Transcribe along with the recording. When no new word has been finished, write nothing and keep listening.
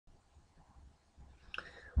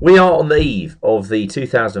We are on the eve of the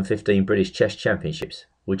 2015 British Chess Championships,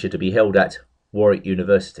 which are to be held at Warwick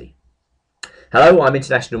University. Hello, I'm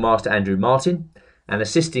International Master Andrew Martin, and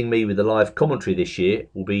assisting me with the live commentary this year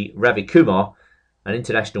will be Ravi Kumar, an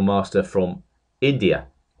International Master from India.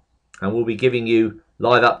 And we'll be giving you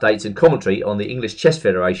live updates and commentary on the English Chess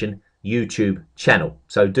Federation YouTube channel.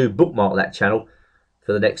 So do bookmark that channel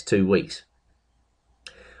for the next 2 weeks.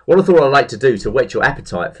 What I thought I'd like to do to whet your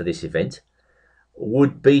appetite for this event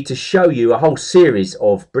would be to show you a whole series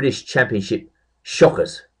of British Championship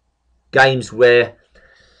shockers, games where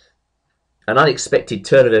an unexpected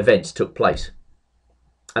turn of events took place.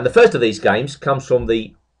 And the first of these games comes from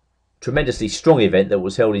the tremendously strong event that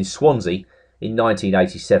was held in Swansea in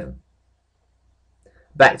 1987.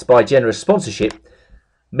 Backed by generous sponsorship,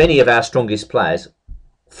 many of our strongest players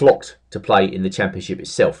flocked to play in the championship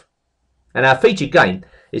itself. And our featured game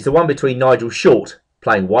is the one between Nigel Short,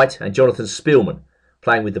 playing white, and Jonathan Spielman,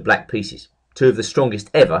 playing with the black pieces, two of the strongest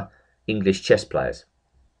ever English chess players.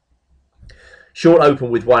 Short opened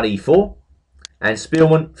with 1e4, and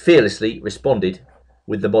Spielman fearlessly responded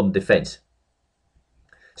with the modern defence.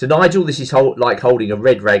 To Nigel, this is like holding a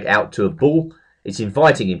red rag out to a bull. It's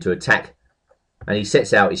inviting him to attack, and he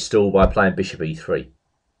sets out his stall by playing bishop e3.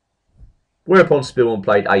 Whereupon Spielman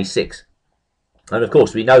played a6. And of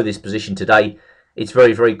course, we know this position today. It's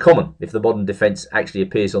very, very common if the modern defence actually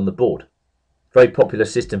appears on the board. Very popular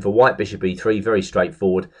system for white, bishop e3, very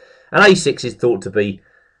straightforward. And a6 is thought to be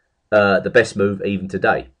the best move even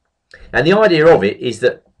today. And the idea of it is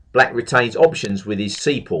that black retains options with his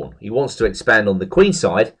c-pawn. He wants to expand on the queen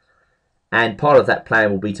side, and part of that plan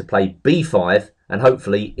will be to play b5 and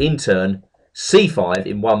hopefully, in turn, c5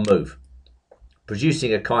 in one move,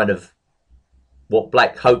 producing a kind of what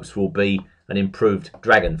black hopes will be an improved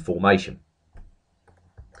dragon formation.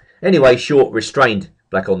 Anyway, Short restrained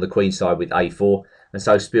black on the queen side with a4, and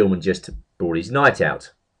so Spielman just brought his knight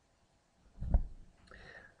out.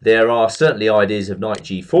 There are certainly ideas of knight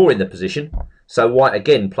g4 in the position, so white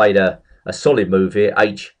again played a solid move here,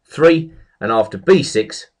 h3, and after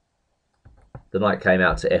b6, the knight came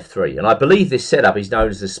out to f3. And I believe this setup is known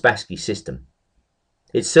as the Spassky system.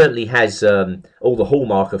 It certainly has all the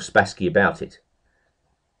hallmark of Spassky about it.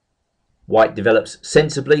 White develops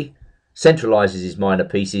sensibly, centralises his minor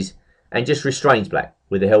pieces, and just restrains black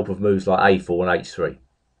with the help of moves like a4 and h3.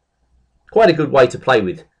 Quite a good way to play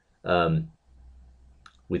with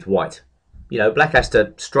white. You know, black has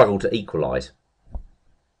to struggle to equalise.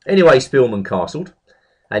 Anyway, Spielman castled,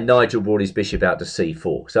 and Nigel brought his bishop out to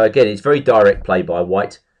c4. So again, it's very direct play by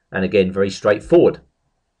white, and again, very straightforward.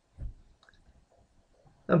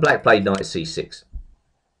 And black played knight c6.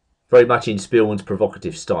 Very much in Spielman's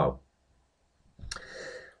provocative style.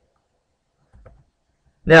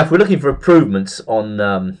 Now, if we're looking for improvements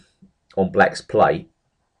on black's play,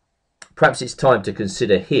 perhaps it's time to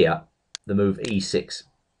consider here the move e6.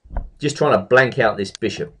 Just trying to blank out this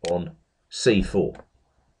bishop on c4.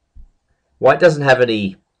 White doesn't have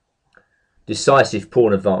any decisive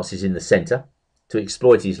pawn advances in the centre to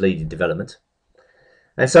exploit his lead in development.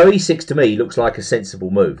 And so e6 to me looks like a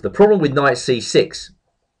sensible move. The problem with knight c6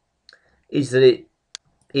 is that it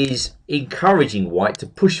is encouraging white to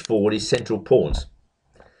push forward his central pawns.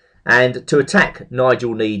 And to attack,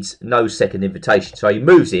 Nigel needs no second invitation. So he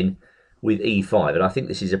moves in with e5. And I think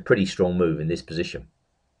this is a pretty strong move in this position.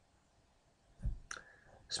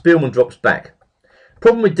 Spielman drops back.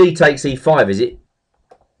 Problem with d takes e5 is it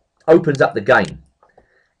opens up the game.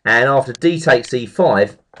 And after d takes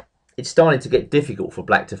e5, it's starting to get difficult for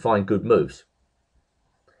black to find good moves.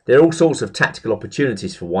 There are all sorts of tactical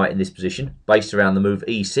opportunities for white in this position, based around the move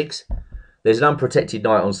e6. There's an unprotected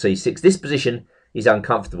knight on c6. This position is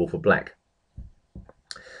uncomfortable for black.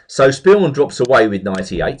 So Spielman drops away with knight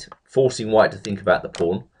e8, forcing white to think about the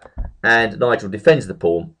pawn, and Nigel defends the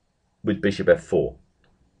pawn with bishop f4.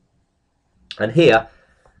 And here,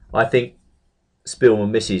 I think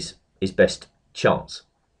Spielman misses his best chance.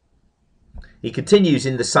 He continues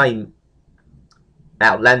in the same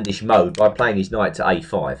outlandish mode by playing his knight to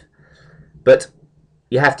a5, but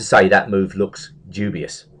you have to say that move looks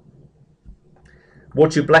dubious.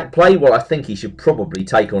 What should black play? Well, I think he should probably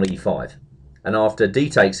take on e5. And after d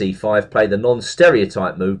takes e5, play the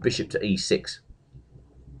non-stereotype move, bishop to e6.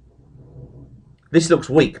 This looks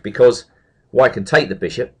weak because white can take the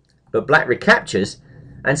bishop, but black recaptures,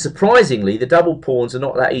 and surprisingly, the double pawns are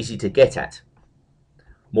not that easy to get at.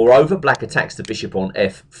 Moreover, black attacks the bishop on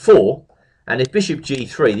f4, and if bishop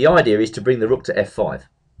g3, the idea is to bring the rook to f5.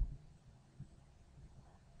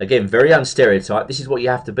 Again, very unstereotyped. This is what you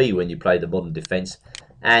have to be when you play the modern defence.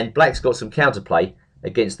 And black's got some counterplay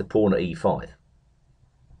against the pawn at e5.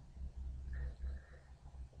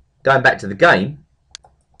 going back to the game,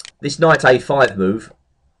 this knight a5 move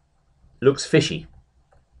looks fishy.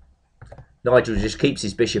 Nigel just keeps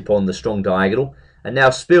his bishop on the strong diagonal, and now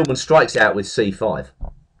Spielman strikes out with c5.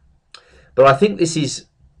 But I think this is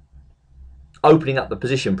opening up the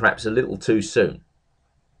position perhaps a little too soon.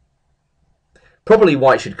 Probably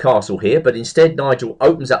white should castle here, but instead Nigel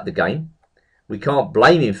opens up the game. We can't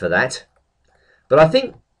blame him for that. But I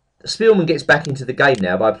think Spielman gets back into the game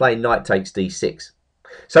now by playing knight takes d6.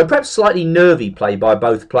 So perhaps slightly nervy play by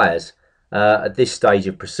both players at this stage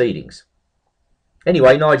of proceedings.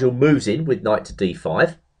 Anyway, Nigel moves in with knight to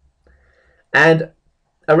d5. And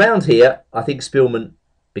around here, I think Spielman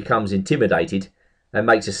becomes intimidated and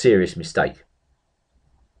makes a serious mistake.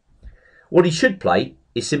 What he should play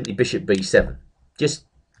is simply bishop b7, just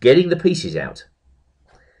getting the pieces out.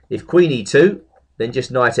 If queen e2, then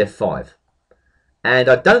just knight f5. And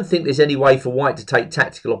I don't think there's any way for white to take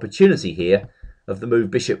tactical opportunity here of the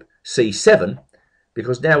move bishop c7,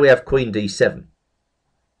 because now we have queen d7.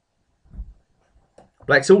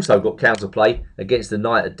 Black's also got counterplay against the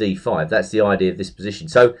knight at d5. That's the idea of this position.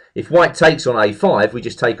 So if white takes on a5, we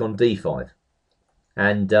just take on d5.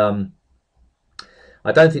 And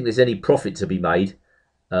I don't think there's any profit to be made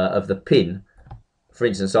of the pin, for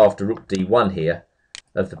instance, after rook d1 here,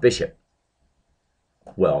 of the bishop.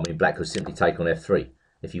 Well, I mean, black could simply take on f3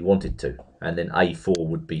 if he wanted to, and then a4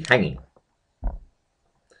 would be hanging.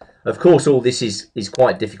 Of course, all this is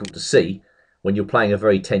quite difficult to see when you're playing a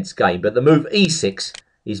very tense game, but the move e6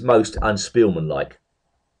 is most un-Spielman-like.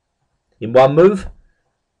 In one move,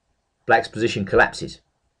 black's position collapses,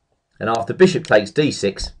 and after bishop takes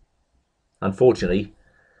d6, unfortunately,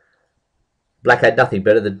 black had nothing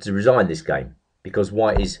better than to resign this game, because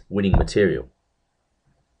white is winning material.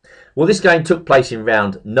 Well, this game took place in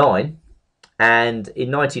round 9, and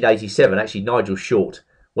in 1987, actually Nigel Short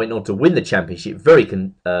went on to win the championship very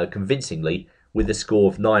convincingly with a score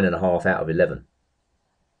of 9.5 out of 11.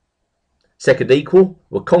 Second equal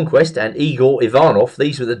were Conquest and Igor Ivanov.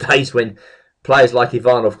 These were the days when players like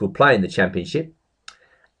Ivanov could play in the championship.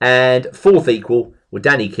 And fourth equal were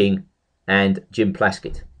Danny King and Jim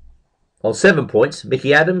Plaskett. On 7 points,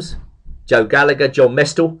 Mickey Adams, Joe Gallagher, John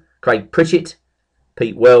Mestel, Craig Pritchett,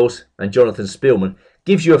 Pete Wells and Jonathan Spielman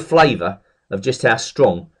gives you a flavour of just how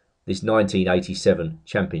strong this 1987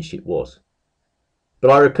 championship was. But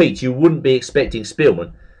I repeat, you wouldn't be expecting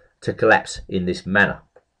Spielman to collapse in this manner.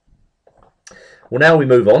 Well, now we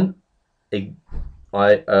move on.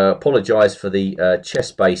 I apologise for the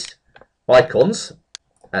chess-based icons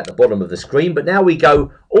at the bottom of the screen, but now we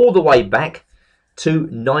go all the way back to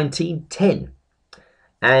 1910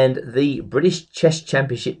 and the British Chess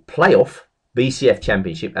Championship playoff, BCF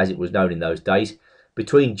Championship as it was known in those days,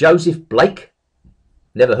 between Joseph Blake,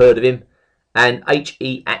 never heard of him, and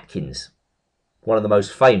H.E. Atkins, one of the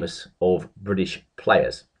most famous of British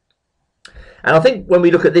players. And I think when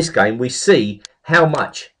we look at this game, we see how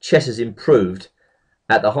much chess has improved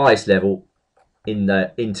at the highest level in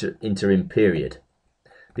the interim period.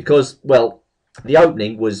 Because, well, the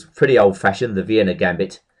opening was pretty old-fashioned, the Vienna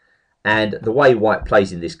Gambit, and the way white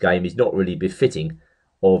plays in this game is not really befitting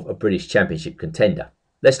of a British Championship contender.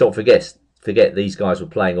 Let's not forget these guys were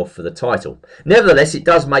playing off for the title. Nevertheless, it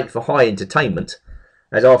does make for high entertainment,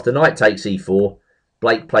 as after knight takes e4,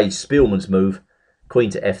 Blake played Spielman's move, queen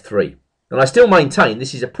to f3. And I still maintain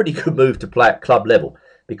this is a pretty good move to play at club level,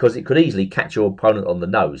 because it could easily catch your opponent on the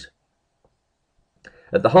nose.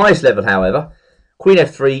 At the highest level, however, queen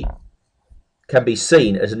f3 can be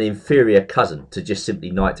seen as an inferior cousin to just simply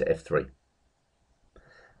knight to f3.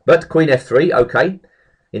 But queen f3, okay.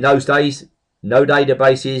 In those days, no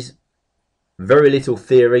databases, very little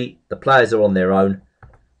theory, the players are on their own.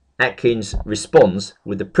 Atkins responds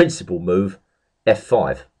with the principal move,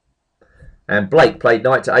 f5. And Blake played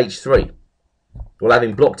knight to h3. Well,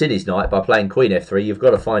 having blocked in his knight by playing queen f3, you've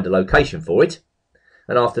got to find a location for it.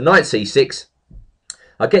 And after knight c6,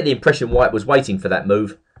 I get the impression white was waiting for that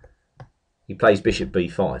move. He plays bishop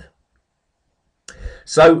b5.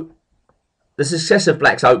 So the success of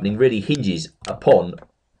black's opening really hinges upon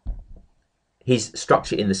his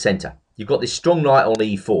structure in the centre. You've got this strong knight on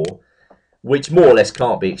e4, which more or less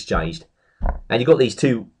can't be exchanged. And you've got these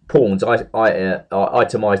two pawns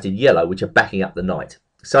itemised in yellow, which are backing up the knight.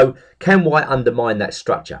 So can white undermine that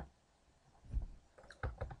structure?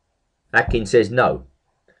 Atkins says no,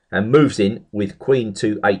 and moves in with queen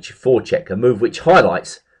to h4 check, a move which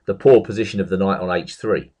highlights the poor position of the knight on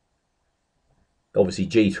h3. Obviously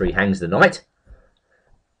g3 hangs the knight,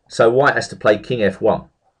 so white has to play king f1.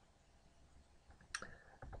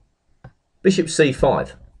 Bishop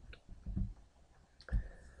c5.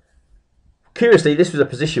 Curiously, this was a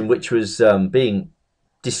position which was being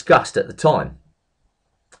discussed at the time.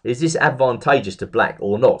 Is this advantageous to black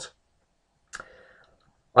or not?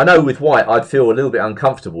 I know with white I'd feel a little bit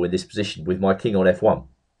uncomfortable in this position with my king on f1.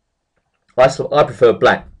 I prefer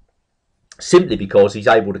black simply because he's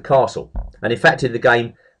able to castle. And in fact, in the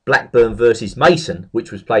game Blackburn versus Mason,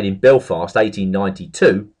 which was played in Belfast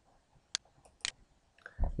 1892,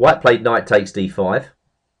 white played knight takes d5,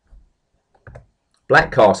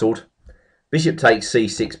 black castled, bishop takes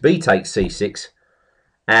c6, b takes c6,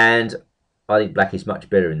 and I think black is much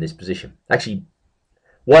better in this position. Actually,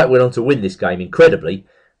 white went on to win this game incredibly,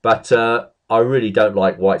 but I really don't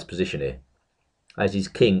like white's position here, as his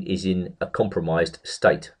king is in a compromised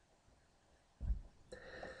state.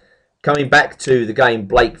 Coming back to the game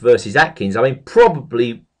Blake versus Atkins, I mean,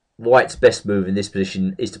 probably white's best move in this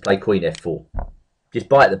position is to play queen f4. Just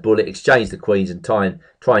bite the bullet, exchange the queens and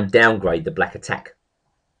try and downgrade the black attack.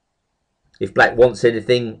 If black wants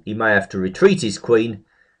anything, he may have to retreat his queen,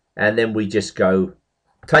 and then we just go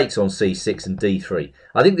takes on c6 and d3.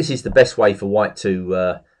 I think this is the best way for white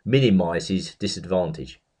to minimise his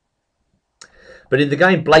disadvantage. But in the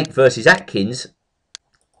game Blake versus Atkins,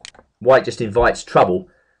 white just invites trouble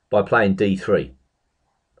by playing d3,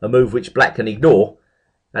 a move which black can ignore,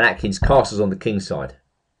 and Atkins castles on the king side.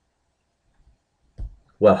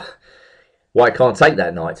 Well, white can't take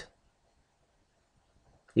that knight.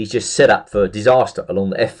 He's just set up for disaster along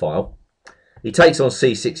the f-file. He takes on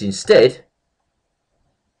c6 instead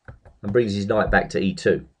and brings his knight back to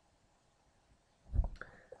e2.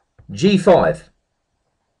 g5.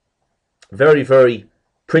 Very, very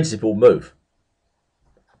principled move.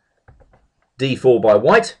 d4 by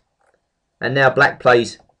white. And now black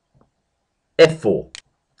plays f4.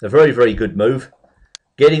 A very, very good move.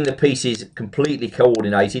 Getting the pieces completely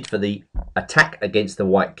coordinated for the attack against the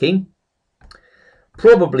white king.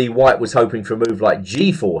 Probably white was hoping for a move like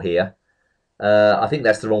g4 here. I think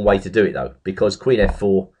that's the wrong way to do it though, because queen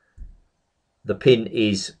f4, the pin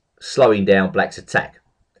is slowing down black's attack.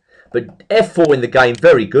 But f4 in the game,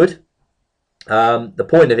 very good. The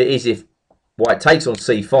point of it is if white takes on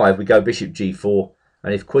c5, we go bishop g4,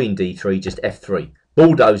 and if queen d3, just f3.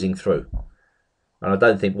 Bulldozing through. And I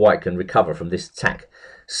don't think white can recover from this attack.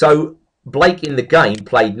 So Blake in the game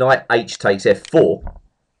played knight h takes f4.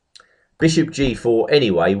 Bishop g4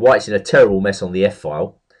 anyway. White's in a terrible mess on the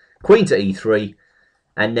f-file. Queen to e3.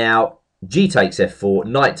 And now g takes f4,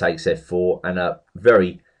 knight takes f4, and a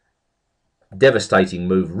very devastating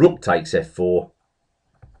move. Rook takes f4,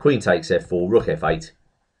 queen takes f4, rook f8,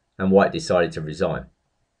 and white decided to resign.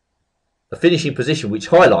 A finishing position which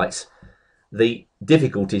highlights the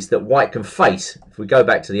difficulties that white can face, if we go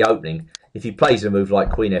back to the opening, if he plays a move like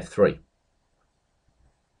queen f3.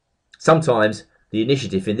 Sometimes the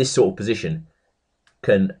initiative in this sort of position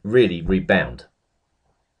can really rebound.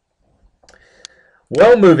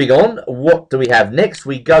 Well, moving on, what do we have next?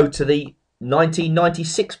 We go to the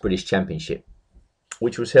 1996 British Championship,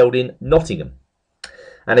 which was held in Nottingham.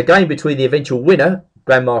 And a game between the eventual winner,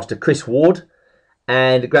 Grandmaster Chris Ward,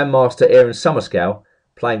 and Grandmaster Aaron Summerscale,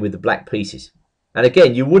 playing with the black pieces. And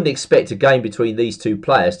again, you wouldn't expect a game between these two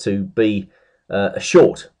players to be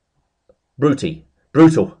short,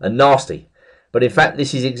 brutal and nasty. But in fact,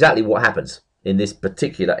 this is exactly what happens in this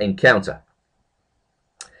particular encounter.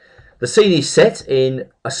 The scene is set in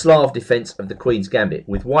a Slav defence of the Queen's Gambit,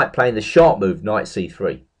 with white playing the sharp move knight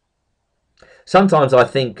c3. Sometimes I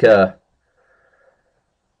think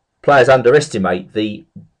players underestimate the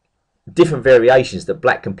different variations that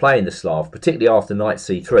black can play in the Slav, particularly after knight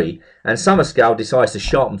c3, and Summerscale decides to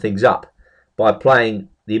sharpen things up by playing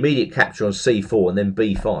the immediate capture on c4 and then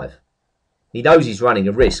b5. He knows he's running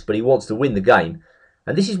a risk, but he wants to win the game,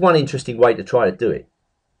 and this is one interesting way to try to do it.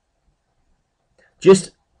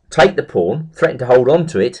 Just take the pawn, threaten to hold on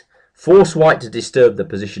to it, force white to disturb the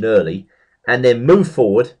position early, and then move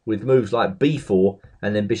forward with moves like b4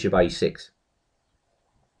 and then bishop a6.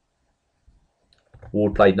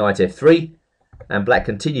 Ward played knight f3, and black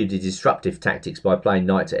continued his disruptive tactics by playing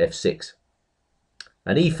knight to f6.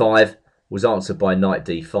 And e5 was answered by knight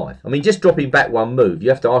d5. I mean, just dropping back one move, you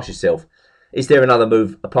have to ask yourself, is there another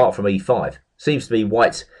move apart from e5? Seems to me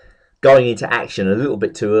white's going into action a little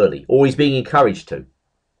bit too early, or he's being encouraged to.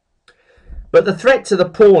 But the threat to the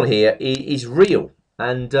pawn here is real,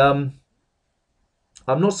 and I'm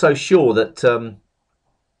not so sure that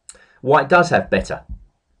white does have better.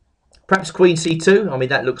 Perhaps queen c2, I mean,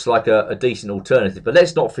 that looks like a decent alternative, but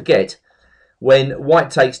let's not forget, when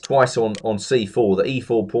white takes twice on c4, the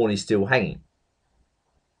e4 pawn is still hanging.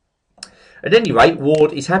 At any rate,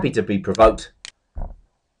 Ward is happy to be provoked,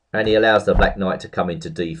 and he allows the black knight to come into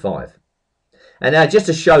d5. And now, just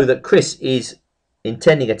to show that Chris is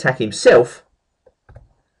intending attack himself,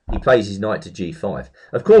 he plays his knight to g5.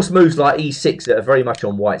 Of course, moves like e6 are very much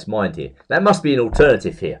on white's mind here. That must be an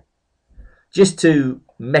alternative here, just to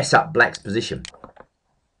mess up black's position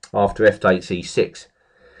after f takes e6.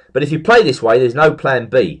 But if you play this way, there's no plan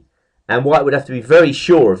B, and white would have to be very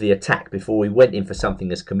sure of the attack before we went in for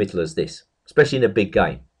something as committal as this, especially in a big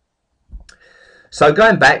game. So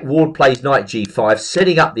going back, Ward plays knight g5,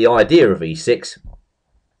 setting up the idea of e6.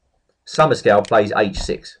 Summerscale plays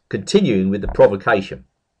h6, continuing with the provocation.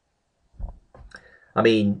 I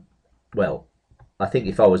mean, well, I think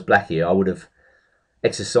if I was black here, I would have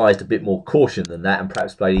exercised a bit more caution than that and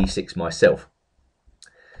perhaps played e6 myself.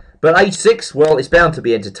 But h6, well, it's bound to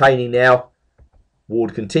be entertaining now.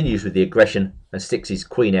 Ward continues with the aggression and sticks his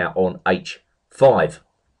queen out on h5.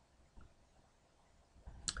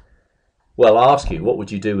 Well, I ask you, what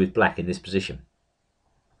would you do with black in this position?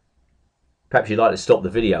 Perhaps you'd like to stop the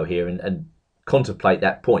video here and contemplate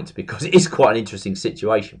that point, because it is quite an interesting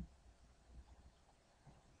situation.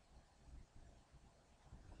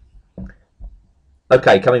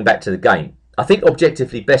 Okay, coming back to the game. I think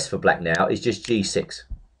objectively best for black now is just g6.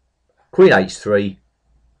 Queen h3,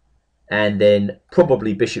 and then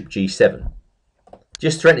probably bishop g7.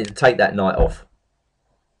 Just threatening to take that knight off.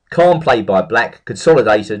 Calm play by black,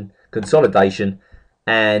 consolidation,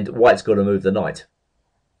 and white's got to move the knight.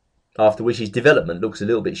 After which his development looks a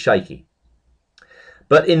little bit shaky.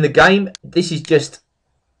 But in the game, this is just,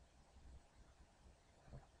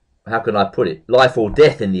 how can I put it, life or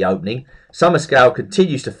death in the opening. Summerscale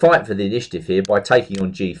continues to fight for the initiative here by taking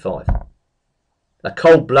on g5. A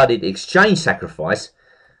cold-blooded exchange sacrifice.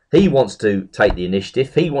 He wants to take the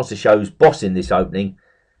initiative. He wants to show who's boss in this opening.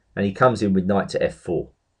 And he comes in with knight to f4.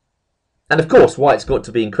 And of course, white's got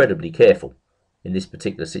to be incredibly careful in this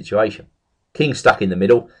particular situation. King stuck in the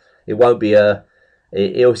middle. It won't be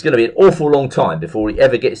it's going to be an awful long time before he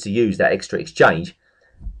ever gets to use that extra exchange.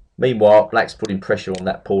 Meanwhile, black's putting pressure on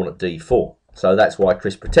that pawn at d4. So that's why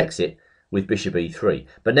Chris protects it with bishop e3.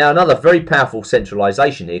 But now another very powerful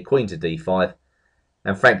centralisation here, queen to d5.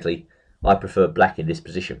 And frankly, I prefer black in this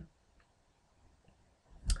position.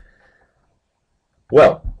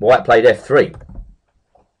 Well, white played f3.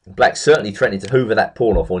 Black certainly threatening to hoover that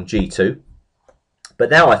pawn off on g2. But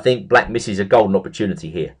now I think black misses a golden opportunity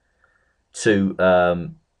here to,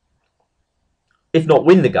 if not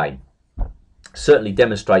win the game, certainly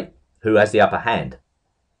demonstrate who has the upper hand.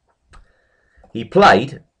 He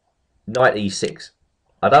played knight e6.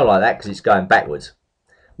 I don't like that because it's going backwards.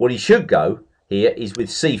 What he should go here is with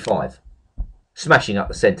c5, smashing up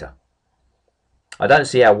the centre. I don't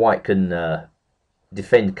see how white can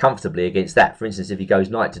defend comfortably against that. For instance, if he goes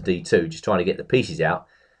knight to d2, just trying to get the pieces out,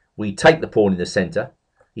 we take the pawn in the centre,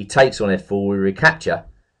 he takes on f4, we recapture.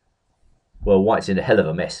 Well, white's in a hell of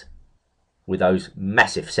a mess with those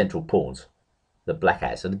massive central pawns that black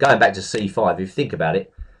has. And going back to c5, if you think about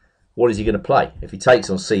it, what is he going to play? If he takes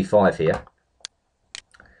on c5 here,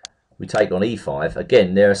 we take on e5.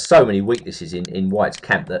 Again, there are so many weaknesses in white's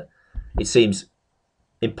camp that it seems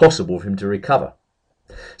impossible for him to recover.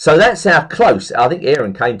 So that's how close I think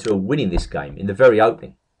Aaron came to winning this game in the very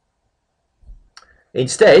opening.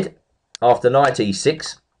 Instead, after knight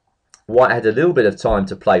e6, white had a little bit of time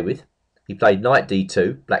to play with. He played knight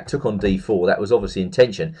d2, black took on d4, that was obviously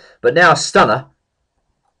intention. But now a stunner,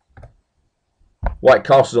 white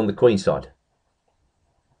castles on the queen side.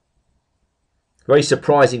 Very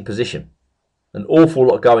surprising position. An awful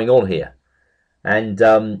lot going on here. And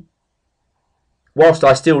whilst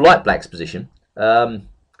I still like black's position,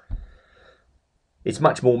 it's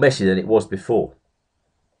much more messy than it was before.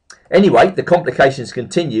 Anyway, the complications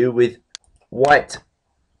continue with white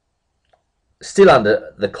still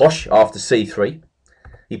under the cosh after c3.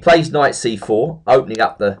 He plays knight c4, opening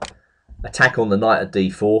up the attack on the knight at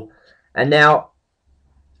d4. And now,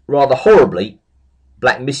 rather horribly,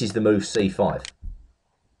 black misses the move c5,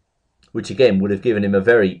 which again would have given him a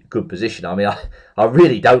very good position. I mean, I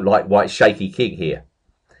really don't like white's shaky king here.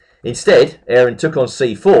 Instead, Aaron took on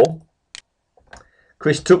c4.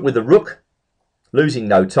 Chris took with the rook, losing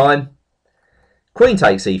no time. Queen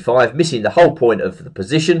takes e5, missing the whole point of the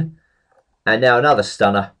position. And now another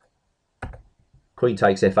stunner. Queen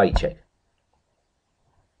takes f8 check.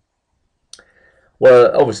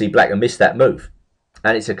 Well, obviously black have missed that move.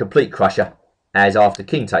 And it's a complete crusher, as after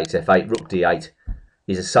king takes f8, rook d8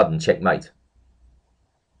 is a sudden checkmate.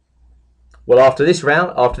 Well, after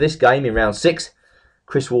this game in round 6,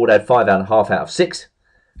 Chris Ward had 5.5 out of 6,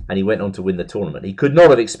 and he went on to win the tournament. He could not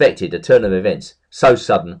have expected a turn of events so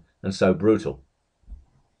sudden and so brutal.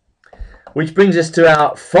 Which brings us to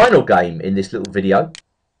our final game in this little video,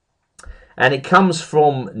 and it comes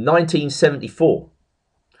from 1974.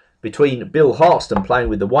 between Bill Hartston playing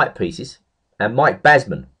with the white pieces and Mike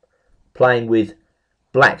Basman playing with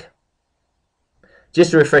black.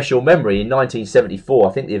 Just to refresh your memory, in 1974,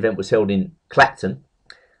 I think the event was held in Clacton,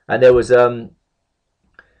 and there was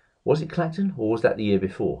it Clacton or was that the year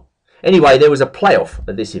before? Anyway, there was a playoff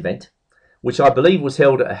at this event, which I believe was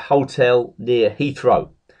held at a hotel near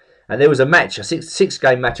Heathrow, and there was a match, a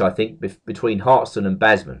six-game match, I think, between Hartston and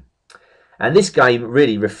Basman, and this game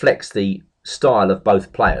really reflects the style of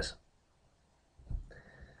both players.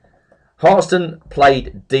 Hartston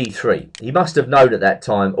played d3. He must have known at that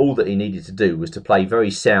time all that he needed to do was to play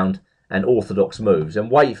very sound and orthodox moves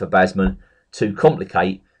and wait for Basman to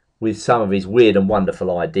complicate with some of his weird and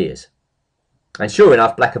wonderful ideas. And sure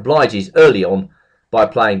enough, black obliges early on by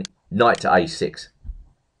playing knight to a6.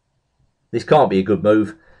 This can't be a good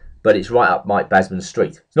move, but it's right up Mike Basman's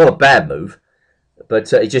street. It's not a bad move,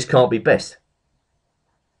 but it just can't be best.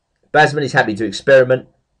 Basman is happy to experiment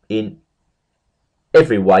in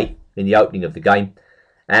every way in the opening of the game,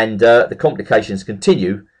 and the complications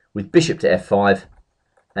continue with bishop to f5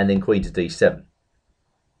 and then queen to d7.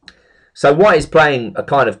 So white is playing a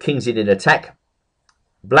kind of king's Indian attack.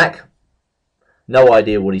 Black, no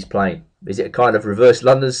idea what he's playing. Is it a kind of reverse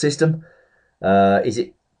London system? Is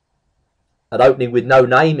it an opening with no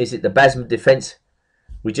name? Is it the Basman defence?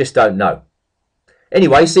 We just don't know.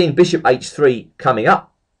 Anyway, seeing bishop h3 coming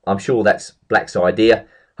up, I'm sure that's black's idea.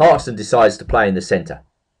 Hartston decides to play in the centre.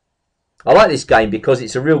 I like this game because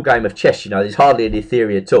it's a real game of chess. You know, there's hardly any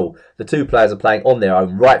theory at all. The two players are playing on their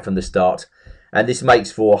own right from the start, and this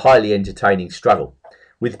makes for a highly entertaining struggle,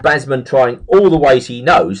 with Basman trying all the ways he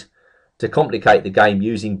knows to complicate the game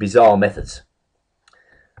using bizarre methods.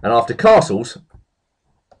 And after castles,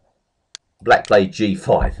 black played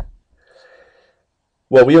g5.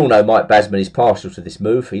 Well, we all know Mike Basman is partial to this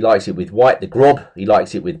move. He likes it with white, the grob. He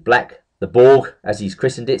likes it with black, the borg, as he's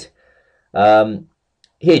christened it.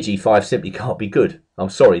 Here g5 simply can't be good.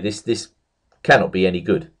 I'm sorry, this cannot be any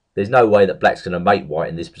good. There's no way that black's going to mate white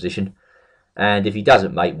in this position. And if he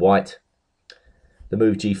doesn't mate white, the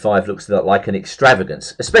move g5 looks like an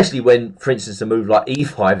extravagance, especially when, for instance, a move like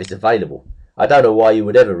e5 is available. I don't know why you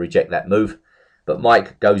would ever reject that move, but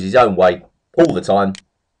Mike goes his own way all the time.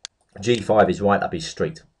 g5 is right up his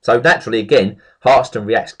street. So naturally, again, Hartston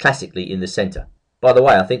reacts classically in the centre. By the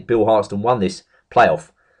way, I think Bill Hartston won this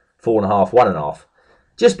playoff 4.5, 1.5.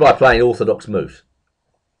 Just by playing orthodox moves.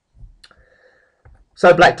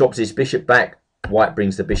 So black drops his bishop back, white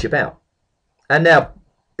brings the bishop out. And now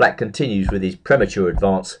black continues with his premature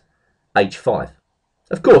advance, h5.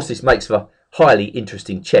 Of course, this makes for highly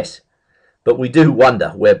interesting chess, but we do wonder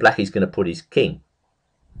where black is going to put his king.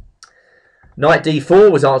 Knight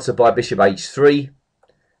d4 was answered by bishop h3,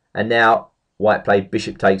 and now white played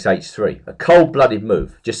bishop takes h3. A cold-blooded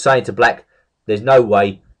move, just saying to black, there's no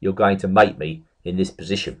way you're going to mate me in this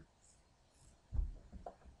position.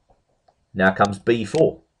 Now comes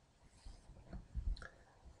b4.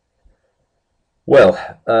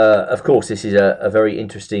 Well, of course, this is a very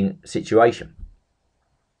interesting situation.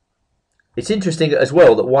 It's interesting as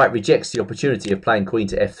well that white rejects the opportunity of playing queen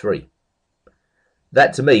to f3.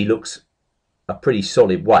 That to me looks a pretty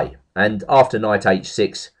solid way. And after knight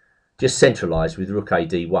h6, just centralised with rook a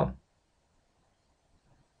d1.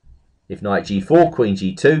 If knight g4, queen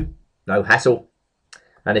g2, no hassle.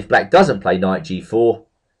 And if black doesn't play knight g4,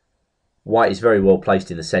 white is very well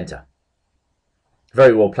placed in the centre.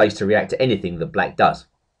 Very well placed to react to anything that black does.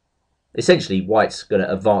 Essentially, white's going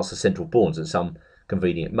to advance the central pawns at some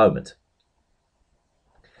convenient moment.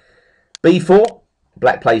 b4,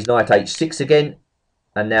 black plays knight h6 again,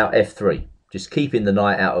 and now f3. Just keeping the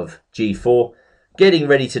knight out of g4, getting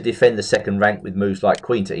ready to defend the second rank with moves like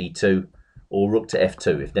queen to e2 or rook to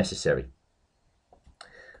f2 if necessary.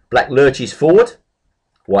 Black lurches forward.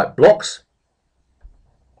 White blocks,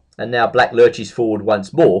 and now black lurches forward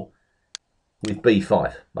once more with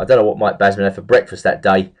b5. I don't know what Mike Basman had for breakfast that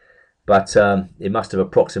day, but it must have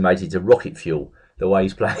approximated to rocket fuel the way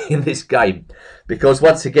he's playing this game, because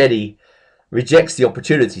once again he rejects the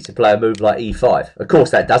opportunity to play a move like e5. Of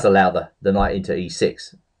course, that does allow the knight into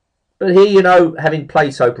e6. But here, you know, having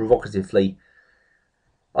played so provocatively,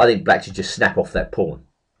 I think black should just snap off that pawn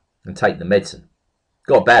and take the medicine.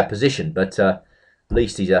 Got a bad position, but at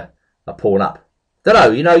least he's a pawn up. Don't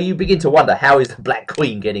know, you know, you begin to wonder, how is the black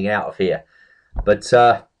queen getting out of here? But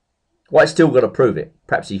white's still got to prove it.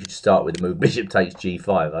 Perhaps he could start with the move bishop takes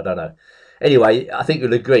g5, I don't know. Anyway, I think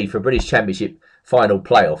you'll agree, for a British Championship final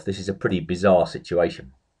playoff, this is a pretty bizarre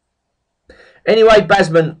situation. Anyway,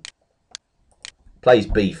 Basman plays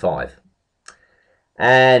b5.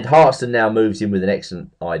 And Hartston now moves in with an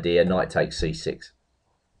excellent idea, knight takes c6.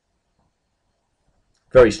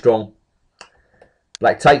 Very strong.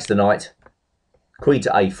 Black takes the knight. Queen to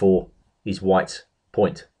a4 is white's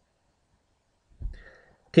point.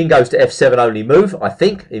 King goes to f7 only move, I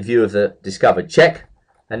think, in view of the discovered check.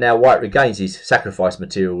 And now white regains his sacrifice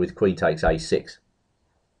material with queen takes a6.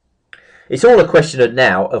 It's all a question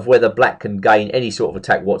now of whether black can gain any sort of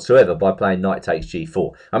attack whatsoever by playing knight takes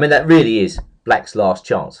g4. I mean, that really is black's last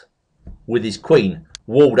chance. With his queen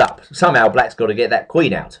walled up, somehow black's got to get that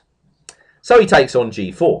queen out. So he takes on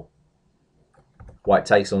g4. White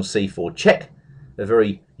takes on c4 check, a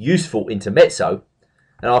very useful intermezzo.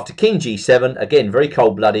 And after king g7, again very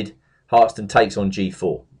cold-blooded, Hartston takes on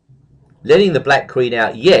g4. Letting the black queen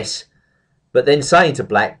out, yes, but then saying to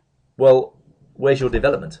black, well, where's your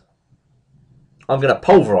development? I'm going to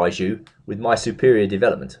pulverise you with my superior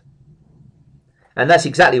development. And that's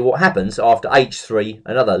exactly what happens after h3,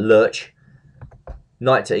 another lurch,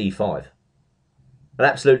 knight to e5. An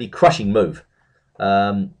absolutely crushing move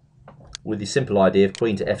with the simple idea of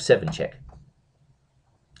queen to f7 check.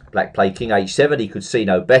 Black played king h7, he could see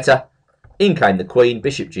no better. In came the queen,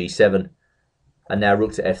 bishop g7, and now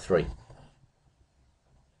rook to f3.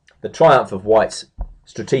 The triumph of white's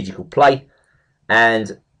strategical play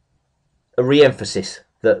and a re-emphasis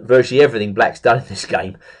that virtually everything black's done in this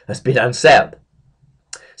game has been unsound.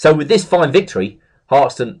 So with this fine victory,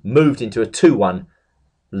 Hartston moved into a 2-1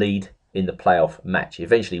 lead in the playoff match,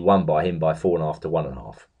 eventually won by him by 4.5 to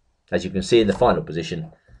 1.5. As you can see in the final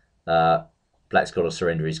position, black's got to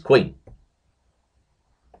surrender his queen.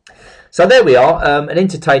 So there we are, an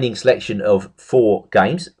entertaining selection of 4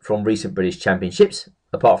 games from recent British Championships,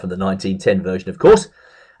 apart from the 1910 version, of course,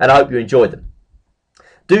 and I hope you enjoyed them.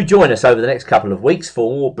 Do join us over the next couple of weeks for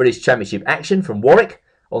more British Championship action from Warwick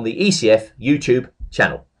on the ECF YouTube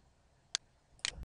channel.